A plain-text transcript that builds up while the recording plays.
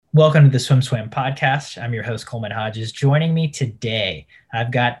Welcome to the SwimSwam podcast. I'm your host, Coleman Hodges. Joining me today, I've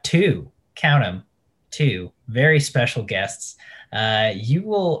got count them, two very special guests. You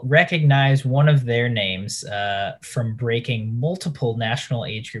will recognize one of their names from breaking multiple national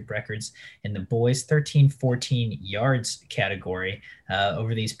age group records in the boys 13-14 yards category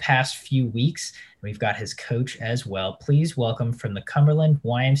over these past few weeks. We've got his coach as well. Please welcome from the Cumberland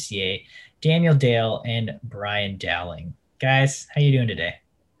YMCA, Daniel Diehl and Brian Dowling. Guys, how you doing today?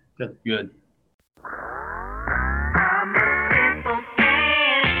 Good.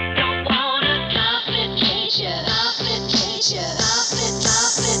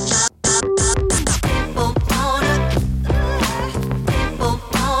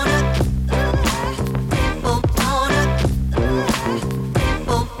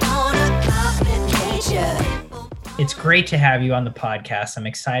 It's great to have you on the podcast. I'm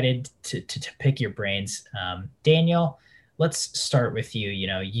excited to pick your brains. Daniel, let's start with you.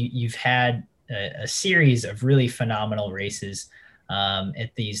 You've had a series of really phenomenal races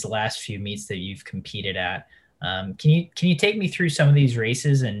at these last few meets that you've competed at. Can you take me through some of these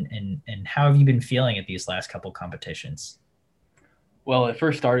races and how have you been feeling at these last couple competitions? Well, it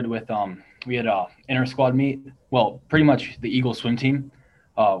first started with we had a inter squad meet. Well, pretty much the Eagle swim team.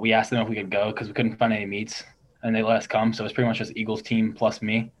 We asked them if we could go because we couldn't find any meets, and they let us come. So it was pretty much just Eagles team plus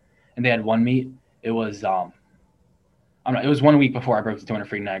me, and they had one meet. It was it was 1 week before I broke the 200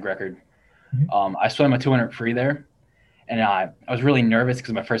 free NAG record. Mm-hmm. I swam a 200 free there, and I was really nervous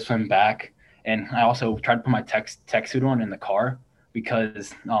because my first swim back, and I also tried to put my tech suit on in the car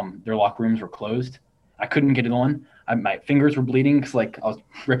because their locker rooms were closed. I couldn't get it on. My fingers were bleeding because I was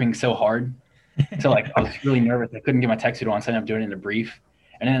ripping so hard. So I was really nervous. I couldn't get my tech suit on, so I ended up doing it in a brief,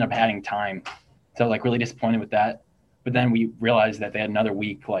 and ended up adding time. So I was really disappointed with that. But then we realized that they had another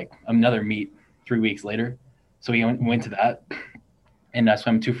week, another meet 3 weeks later. So we went to that, and I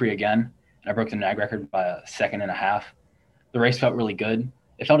swam 2 free again, and I broke the NAG record by a second and a half. The race felt really good.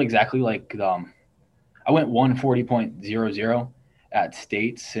 It felt exactly like I went 1:40.00 at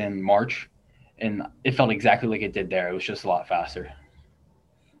States in March, and it felt exactly like it did there. It was just a lot faster.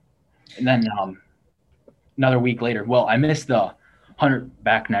 And then another week later, I missed the 100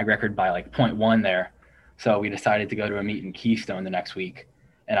 back NAG record by 0.1 there, so we decided to go to a meet in Keystone the next week,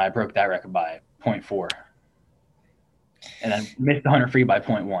 and I broke that record by 0.4. And then missed the 100 free by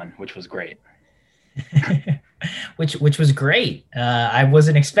 0.1, which was great. which was great. I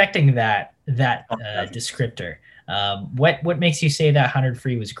wasn't expecting that descriptor. What makes you say that 100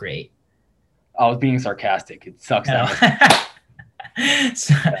 free was great? I was being sarcastic. It sucks.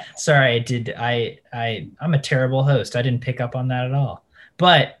 Sorry, I'm a terrible host. I didn't pick up on that at all.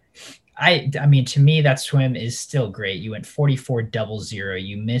 But I mean, to me, that swim is still great. You went 44.00.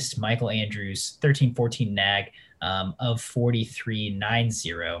 You missed Michael Andrews' 13-14 NAG of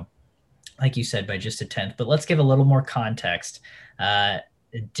 43.90, like you said, by just a tenth. But let's give a little more context.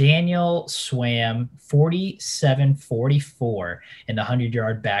 Daniel swam 47.44 in the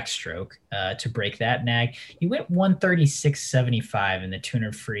 100-yard backstroke to break that NAG. You went 136.75 in the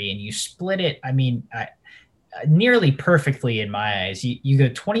 200 free, and you split it. I mean, nearly perfectly in my eyes. You go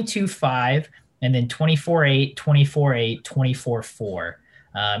 22.5 and then 24.8, 24.8, 24.4.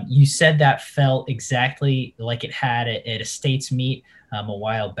 You said that felt exactly like it had at a States meet a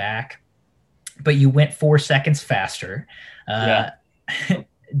while back, but you went 4 seconds faster. Yeah.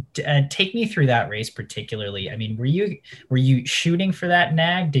 Take me through that race particularly. I mean, were you shooting for that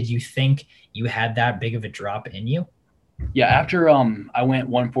NAG? Did you think you had that big of a drop in you? Yeah, after I went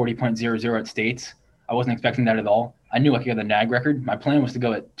 140.00 at States, I wasn't expecting that at all. I knew I could get the NAG record. My plan was to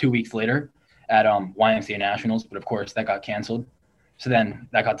go at 2 weeks later at YMCA Nationals, but of course that got canceled. So then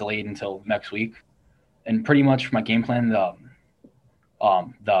that got delayed until next week. And pretty much my game plan, the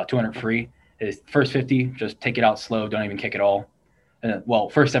 200 free is first 50, just take it out slow, don't even kick at all. And then,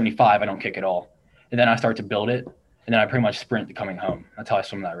 first 75, I don't kick at all. And then I start to build it, and then I pretty much sprint to coming home. That's how I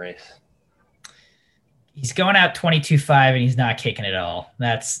swim that race. He's going out 22.5 and he's not kicking it all.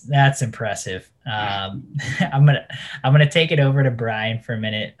 That's impressive. I'm gonna take it over to Brian for a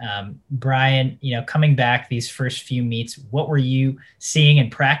minute. Brian, coming back these first few meets, what were you seeing in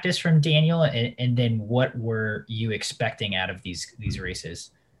practice from Daniel, and then what were you expecting out of these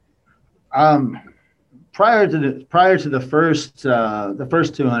races? Prior to the first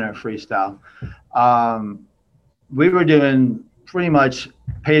 200 freestyle, we were doing pretty much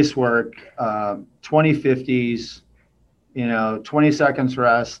pace work, 20/50s, 20 seconds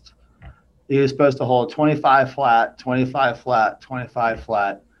rest. He was supposed to hold 25 flat, 25 flat, 25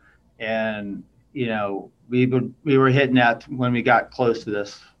 flat, and we were hitting that when we got close to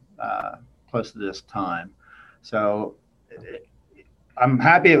this time. So I'm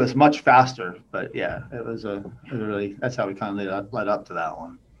happy it was much faster, but yeah, it was really, that's how we kind of led up to that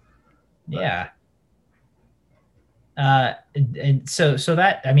one. Yeah. And so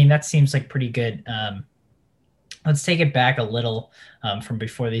that, I mean, that seems like pretty good. Let's take it back a little from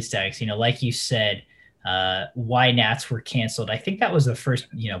before these tags. Like you said, why Nats were canceled. I think that was the first,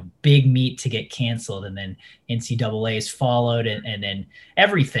 big meet to get canceled, and then NCAA's followed, and then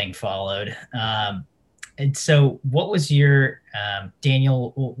everything followed. And so what was your,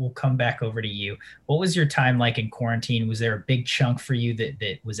 Daniel, we'll come back over to you. What was your time like in quarantine? Was there a big chunk for you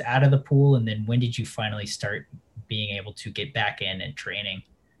that was out of the pool? And then when did you finally start being able to get back in and training?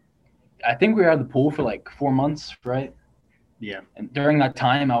 I think we were out of the pool for like 4 months, right? Yeah. And during that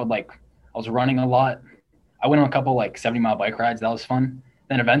time, I was running a lot. I went on a couple like 70-mile bike rides. That was fun.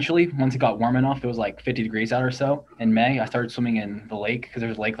 Then eventually, once it got warm enough, it was like 50 degrees out or so. In May, I started swimming in the lake because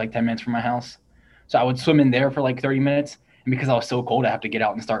there's a lake like 10 minutes from my house. So I would swim in there for like 30 minutes. And because I was so cold, I have to get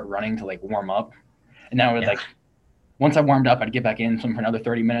out and start running to like warm up. And then I would once I warmed up, I'd get back in, swim for another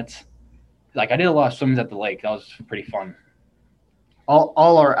 30 minutes. Like I did a lot of swims at the lake. That was pretty fun.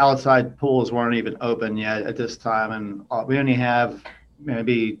 All our outside pools weren't even open yet at this time. And we only have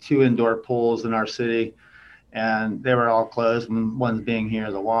maybe 2 indoor pools in our city, and they were all closed, and one's being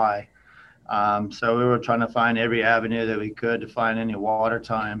here, the Y. So we were trying to find every avenue that we could to find any water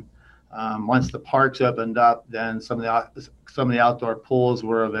time. Once the parks opened up, then some of the outdoor pools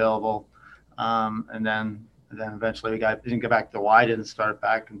were available, and then eventually didn't get back to the Y. Didn't start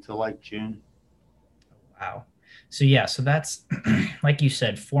back until like June. Wow. So yeah, so that's like you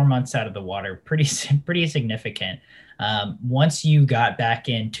said, 4 months out of the water, pretty significant. Once you got back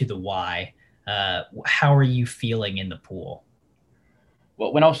into the Y, how are you feeling in the pool?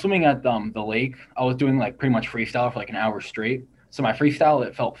 Well, when I was swimming at the lake, I was doing like pretty much freestyle for like an hour straight. So my freestyle,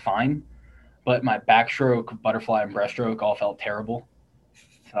 it felt fine, but my backstroke, butterfly, and breaststroke all felt terrible.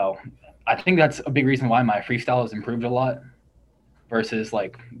 So I think that's a big reason why my freestyle has improved a lot versus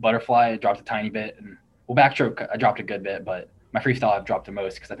like butterfly, I dropped a tiny bit, and backstroke, I dropped a good bit, but my freestyle I've dropped the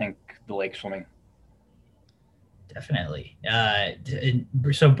most because I think the lake swimming. Definitely.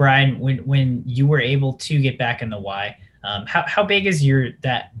 So Brian, when you were able to get back in the Y, how big is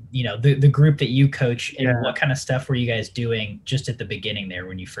the group that you coach, and what kind of stuff were you guys doing just at the beginning there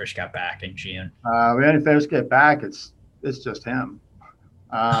when you first got back in June? When I first get back, it's just him.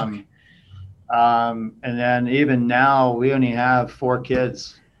 Okay. And then even now, we only have 4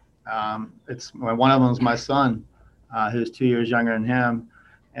 kids. One of them is my son, who's 2 years younger than him,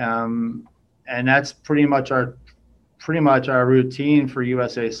 and that's pretty much our routine for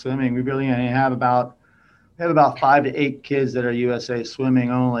USA Swimming. We really only have about 5 to 8 kids that are USA Swimming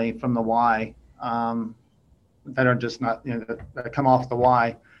only from the Y, that are just not, that come off the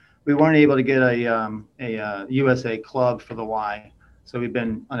Y. We weren't able to get a USA club for the Y, so we've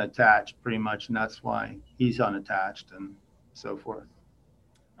been unattached pretty much, and that's why he's unattached and so forth.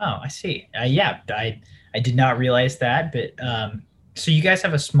 Oh, I see. Yeah, I did not realize that, but so you guys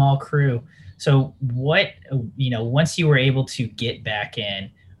have a small crew. So once you were able to get back in,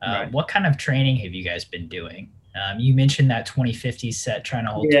 right, what kind of training have you guys been doing? You mentioned that 2050 set, trying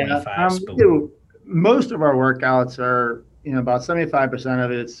to hold 25s. Most of our workouts are, about 75% of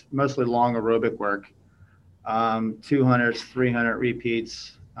it, it's mostly long aerobic work, 200s, 300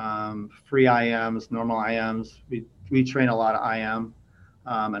 repeats, free IMs, normal IMs. We train a lot of IM.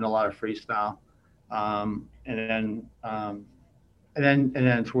 And a lot of freestyle, and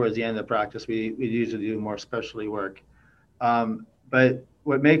then towards the end of the practice, we usually do more specialty work. But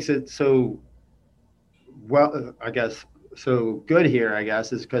what makes it so good here,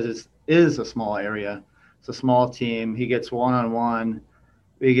 is because it is a small area. It's a small team. He gets one-on-one.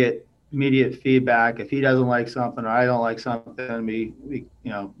 We get immediate feedback. If he doesn't like something or I don't like something, we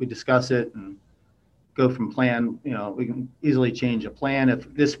discuss it and go from plan. We can easily change a plan.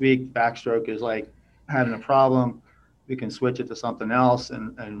 If this week backstroke is like having a problem, we can switch it to something else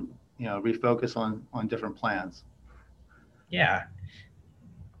and refocus on different plans. Yeah.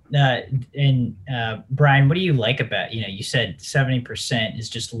 Brian, what do you like about, you said 70% is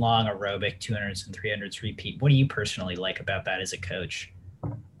just long aerobic, 200s and 300s repeat. What do you personally like about that as a coach?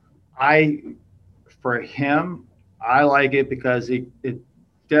 For him, I like it because it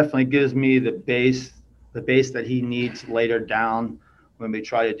definitely gives me the base that he needs later down when we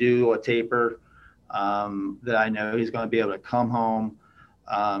try to do a taper, that I know he's going to be able to come home,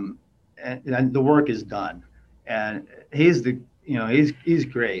 and the work is done. And he's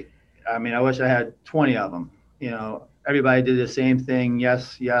great. I mean, I wish I had 20 of them. Everybody did the same thing.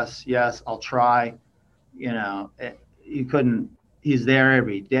 Yes, yes, yes. I'll try. You couldn't. He's there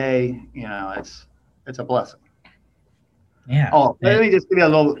every day. It's a blessing. Yeah. Oh, let me just give you a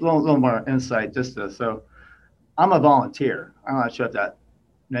little more insight. So I'm a volunteer. I'm not sure if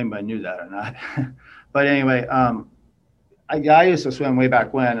anybody knew that or not. But anyway, I used to swim way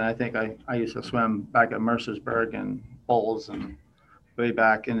back when, and I think I used to swim back at Mercersburg and Bowls and way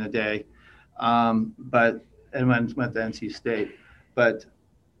back in the day. But and went to NC State. But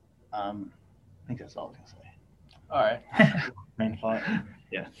I think that's all I can say. All right. Main thought.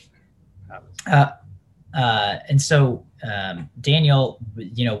 Yeah. And so, Daniel,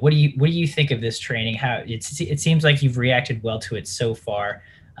 what do you think of this training? How it seems like you've reacted well to it so far.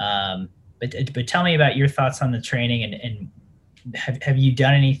 But tell me about your thoughts on the training, and have you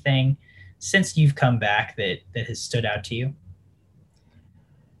done anything since you've come back that has stood out to you?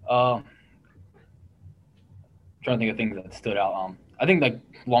 Trying to think of things that stood out. I think like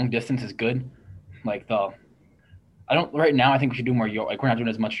long distance is good. Like right now I think we should do more like we're not doing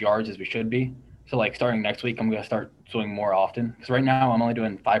as much yards as we should be. So like starting next week I'm gonna start swimming more often. Because right now I'm only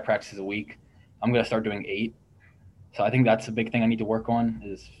doing 5 practices a week. I'm gonna start doing 8. So I think that's a big thing I need to work on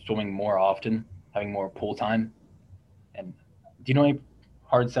is swimming more often, having more pool time. And do you know any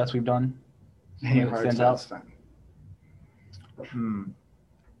hard sets we've done? Any hard sets?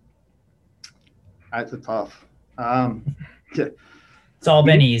 That's a tough. It's all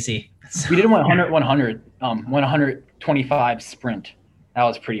been easy. We did 125 sprint. That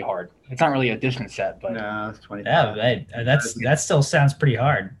was pretty hard. It's not really a distance set, but no, it's 25. Yeah, that still sounds pretty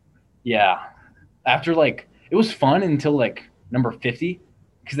hard. Yeah, after it was fun until number 50,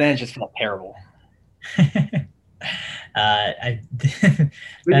 because then it just felt terrible. We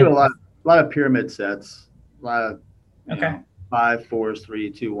do a lot of pyramid sets, a lot of 5, 4s,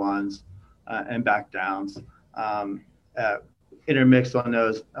 3, 2, 1s, and back downs. Intermixed on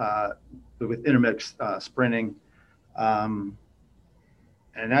those with intermixed sprinting, and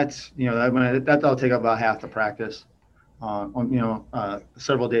that's that'll take about half the practice on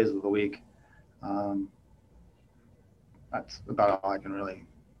several days of the week. That's about all I can really.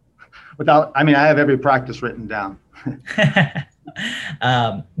 I have every practice written down.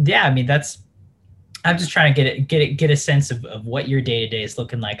 Yeah, I'm just trying to get a sense of what your day-to-day is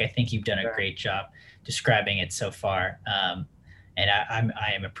looking like. I think you've done a great job describing it so far. And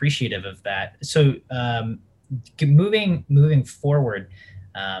I am appreciative of that. So moving forward,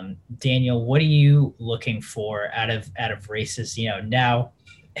 Daniel, what are you looking for out of races? Now,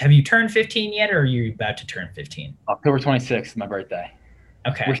 have you turned 15 yet, or are you about to turn 15? October 26th is my birthday.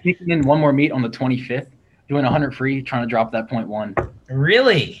 Okay. We're sneaking in one more meet on the 25th, doing 100 free, trying to drop that 0.1.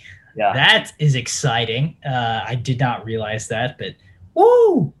 Really? Yeah. That is exciting. I did not realize that, but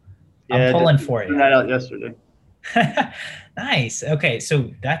woo! Yeah, I'm pulling for you. That out yesterday. Nice. Okay,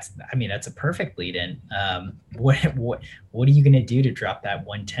 so that's a perfect lead in. What are you gonna do to drop that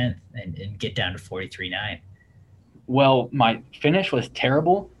 1/10 and get down to 43.9? Well, my finish was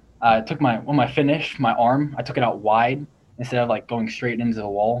terrible. I took my arm, I took it out wide instead of going straight into the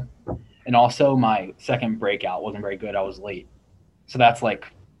wall. And also my second breakout wasn't very good. I was late. So that's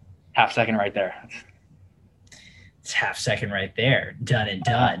half second right there. It's half second right there. Done and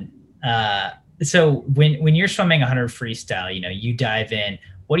done. So when you're swimming 100 freestyle, you dive in.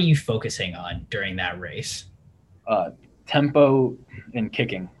 What are you focusing on during that race? Tempo and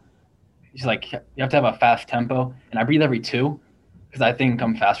kicking. It's you have to have a fast tempo, and I breathe every 2 because I think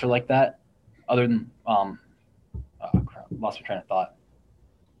I'm faster like that. Other than lost my train of thought.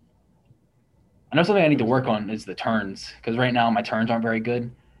 I know something I need to work on is the turns, because right now my turns aren't very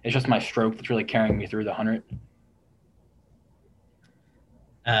good. It's just my stroke that's really carrying me through the 100.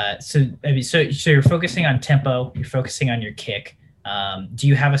 So you're focusing on tempo. You're focusing on your kick. Do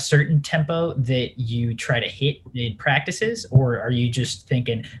you have a certain tempo that you try to hit in practices, or are you just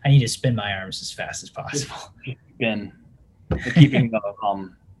thinking, I need to spin my arms as fast as possible? Spin. Keeping the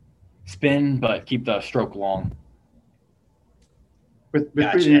spin, but keep the stroke long. With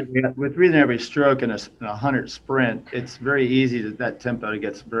breathing every stroke in a 100 sprint, it's very easy that tempo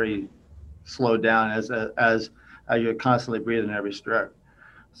gets very slowed down as you're constantly breathing every stroke.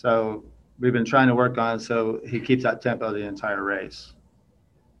 So we've been trying to work on so he keeps that tempo the entire race,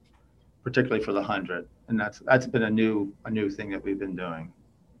 particularly for the 100, and that's been a new thing that we've been doing.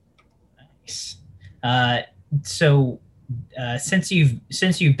 Nice. So since you've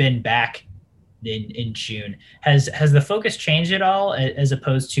been back in June, has the focus changed at all as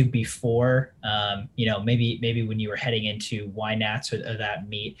opposed to before? Maybe when you were heading into YNATS or that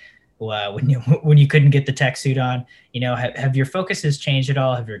meet, when you couldn't get the tech suit on, have your focuses changed at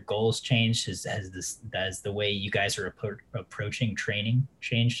all? Have your goals changed? Has the way you guys are approaching training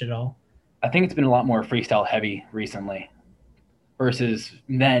changed at all? I think it's been a lot more freestyle heavy recently versus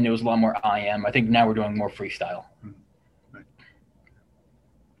then it was a lot more IM. I think now we're doing more freestyle.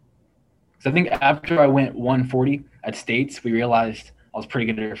 So I think after I went 140 at States, we realized I was pretty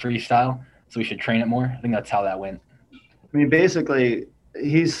good at freestyle, so we should train it more. I think that's how that went. I mean, basically,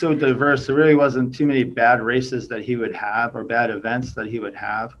 he's so diverse. There really wasn't too many bad races that he would have or bad events that he would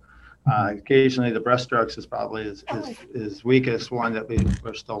have. Occasionally, the breaststrokes is probably his weakest one that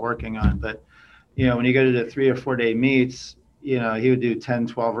we're still working on. But, when you go to the 3 or 4 day meets, he would do 10,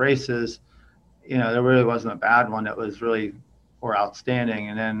 12 races. There really wasn't a bad one that was really or outstanding.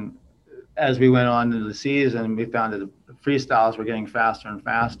 And then as we went on into the season, we found that the freestyles were getting faster and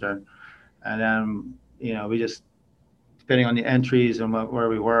faster. And then, we just, depending on the entries and where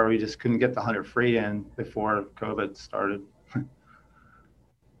we were, we just couldn't get the 100 free in before COVID started.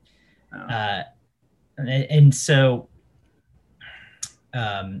 And so,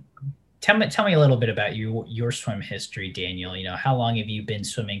 tell me a little bit about your swim history, Daniel. How long have you been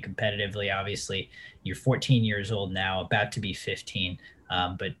swimming competitively? Obviously, you're 14 years old now, about to be 15.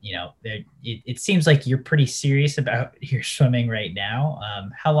 But it seems like you're pretty serious about your swimming right now.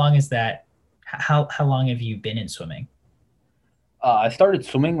 How long is that? How long have you been in swimming? I started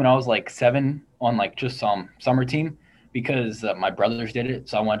swimming when I was like 7 on like just summer team because my brothers did it,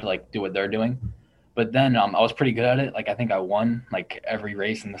 so I wanted to like do what they're doing. But then I was pretty good at it. Like I think I won like every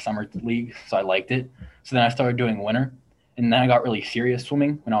race in the summer league, so I liked it. So then I started doing winter, and then I got really serious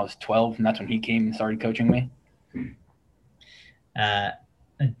swimming when I was 12, and that's when he came and started coaching me.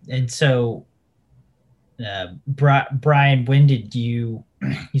 And so, Brian, when did you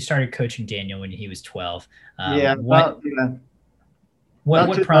started coaching Daniel when he was 12?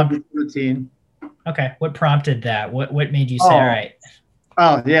 What prompted? Okay, what prompted that? What made you say, all right?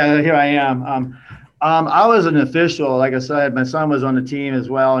 Oh yeah, here I am. I was an official. Like I said, my son was on the team as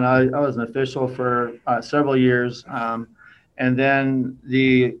well, and I was an official for several years. And then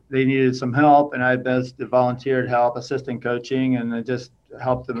they needed some help, and I volunteered help, assistant coaching, and I just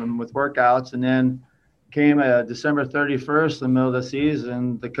helped them with workouts. And then came December 31st, in the middle of the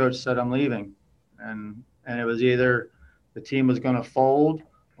season, the coach said I'm leaving, and it was either the team was going to fold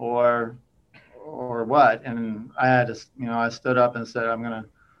or what. And I had to, I stood up and said I'm going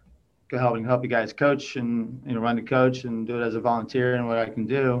to help you guys coach and run the coach and do it as a volunteer and what I can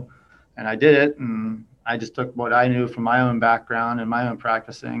do. And I did it, and I just took what I knew from my own background and my own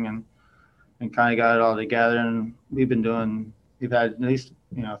practicing and kind of got it all together. And we've had at least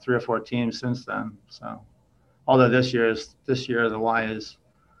 3 or 4 teams since then. So although this year the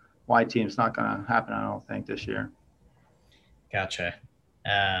Y team's not going to happen, I don't think, this year. Gotcha.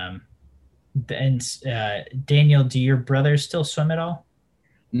 And Daniel, do your brothers still swim at all?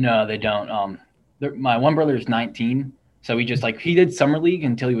 No, they don't. My one brother is 19, so he did summer league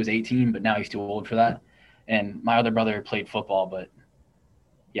until he was 18, but now he's too old for that. And my other brother played football, but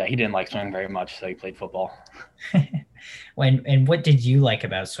yeah, he didn't like swimming very much, so he played football. And what did you like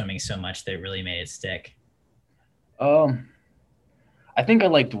about swimming so much that really made it stick? I think I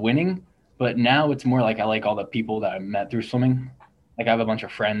liked winning, but now it's more like I like all the people that I met through swimming. Like I have a bunch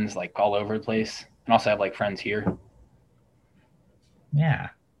of friends like all over the place, and also I have like friends here. Yeah,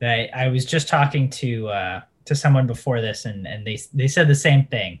 I was just talking to someone before this, and they said the same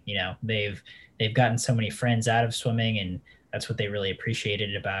thing. They've gotten so many friends out of swimming, and that's what they really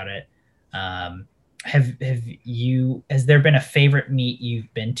appreciated about it. Has there been a favorite meet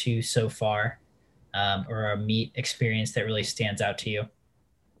you've been to so far, or a meet experience that really stands out to you?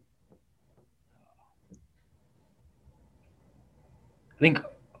 I think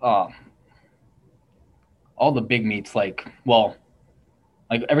all the big meets, like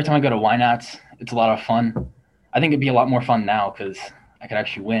every time I go to Wynats, it's a lot of fun. I think it'd be a lot more fun now because I could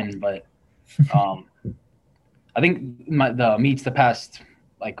actually win. But I think the meets the past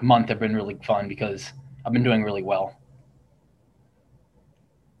month have been really fun because I've been doing really well.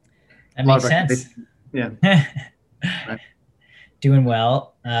 That makes sense. Yeah. Right. Doing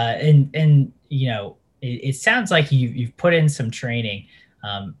well. And it sounds like you've put in some training.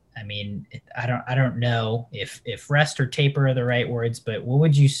 I mean, I don't know if rest or taper are the right words, but what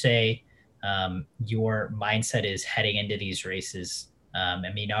would you say your mindset is heading into these races?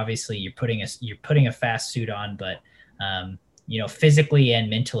 I mean, obviously you're putting a fast suit on, but physically and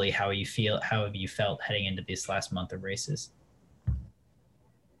mentally, how have you felt heading into this last month of races?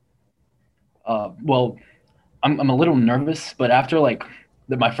 Well, I'm a little nervous, but after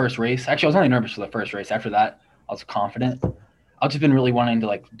my first race, actually I was only nervous for the first race. After that, I was confident. I've just been really wanting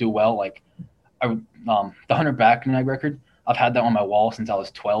to do well. The 100 back NAG record, I've had that on my wall since I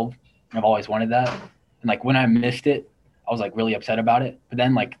was 12. And I've always wanted that. And when I missed it, I was really upset about it. But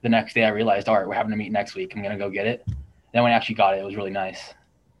then the next day I realized, all right, we're having a meet next week. I'm going to go get it. And then when I actually got it, it was really nice.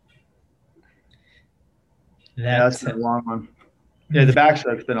 That's a long one. Yeah, the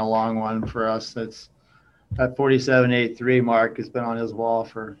backstroke's been a long one for us. That's that 47.83 mark has been on his wall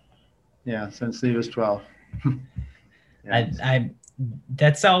for since he was 12. I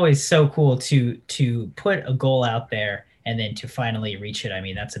that's always so cool to put a goal out there and then to finally reach it. I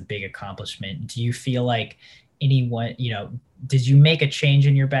mean, that's a big accomplishment. Do you feel like anyone, did you make a change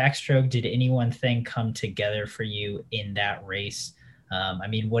in your backstroke? Did any one thing come together for you in that race? I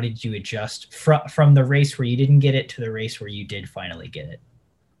mean, what did you adjust from the race where you didn't get it to the race where you did finally get it?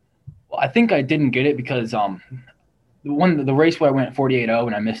 Well, I think I didn't get it because the race where I went 48.0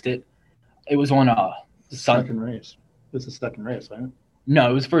 and I missed it, it was on second race. It was the second race, right?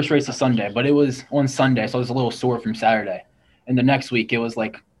 No, it was first race of Sunday, but it was on Sunday, so I was a little sore from Saturday. And the next week, it was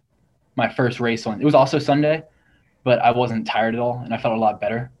like my first race it was also Sunday, but I wasn't tired at all, and I felt a lot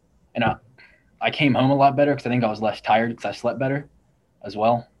better. And I came home a lot better because I think I was less tired because I slept better as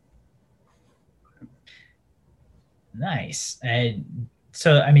well. Nice. And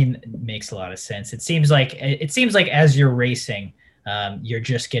so, I mean, it makes a lot of sense. It seems like as you're racing, you're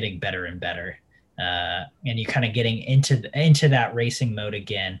just getting better and better. And you're kind of getting into that racing mode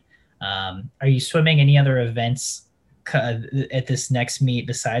again. Are you swimming any other events at this next meet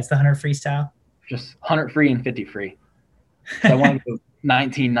besides the 100 freestyle? Just 100 free and 50 free. So I want to go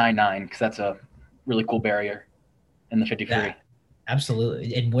 19.99 because that's a really cool barrier in the 50 free.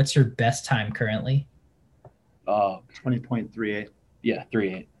 Absolutely. And what's your best time currently? 20.38. Yeah,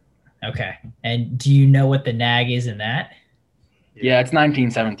 3.8. Okay. And do you know what the NAG is in that? Yeah, it's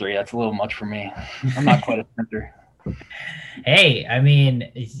 19.73. That's a little much for me. I'm not quite a sprinter. Hey, I mean,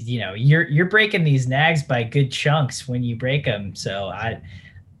 you're breaking these NAGs by good chunks when you break them. So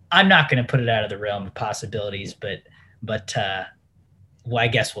I'm not going to put it out of the realm of possibilities, but I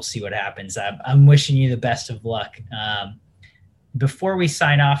guess we'll see what happens. I'm wishing you the best of luck. Before we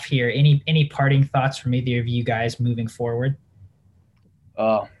sign off here, any parting thoughts from either of you guys moving forward?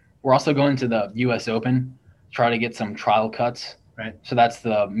 We're also going to the U.S. Open, try to get some trial cuts. Right. So that's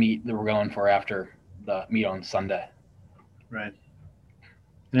the meet that we're going for after the meet on Sunday. Right.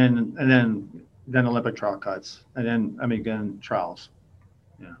 And then Olympic trial cuts, and then again trials.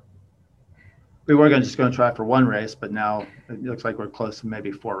 Yeah. We were just going to try for one race, but now it looks like we're close to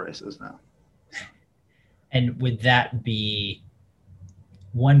maybe 4 races now. And would that be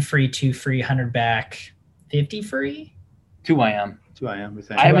 1 free, 2 free, 100 back, 50 free? 2 IM. 2 IM, we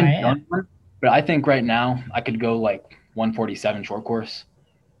think. I haven't done one, but I think right now I could go like 147 short course.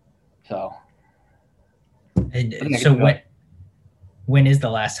 So. And so when is the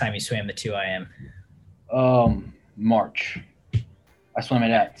last time you swam the 2 IM? March. I swam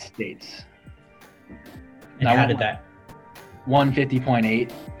it at States. And how did that?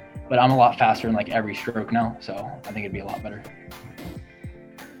 150.8, but I'm a lot faster in like every stroke now, so I think it'd be a lot better.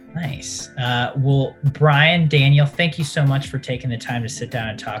 Nice. Well, Brian, Daniel, thank you so much for taking the time to sit down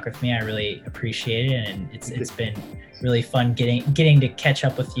and talk with me. I really appreciate it, and it's been really fun getting to catch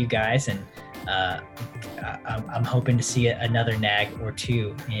up with you guys, and I'm hoping to see another NAG or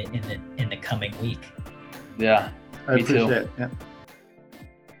two in the coming week. Yeah, I appreciate it. Yeah.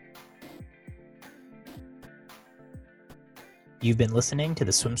 You've been listening to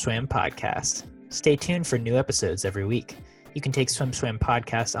the SwimSwam podcast. Stay tuned for new episodes every week. You can take SwimSwam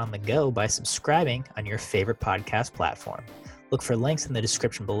podcast on the go by subscribing on your favorite podcast platform. Look for links in the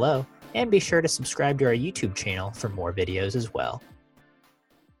description below, and be sure to subscribe to our YouTube channel for more videos as well.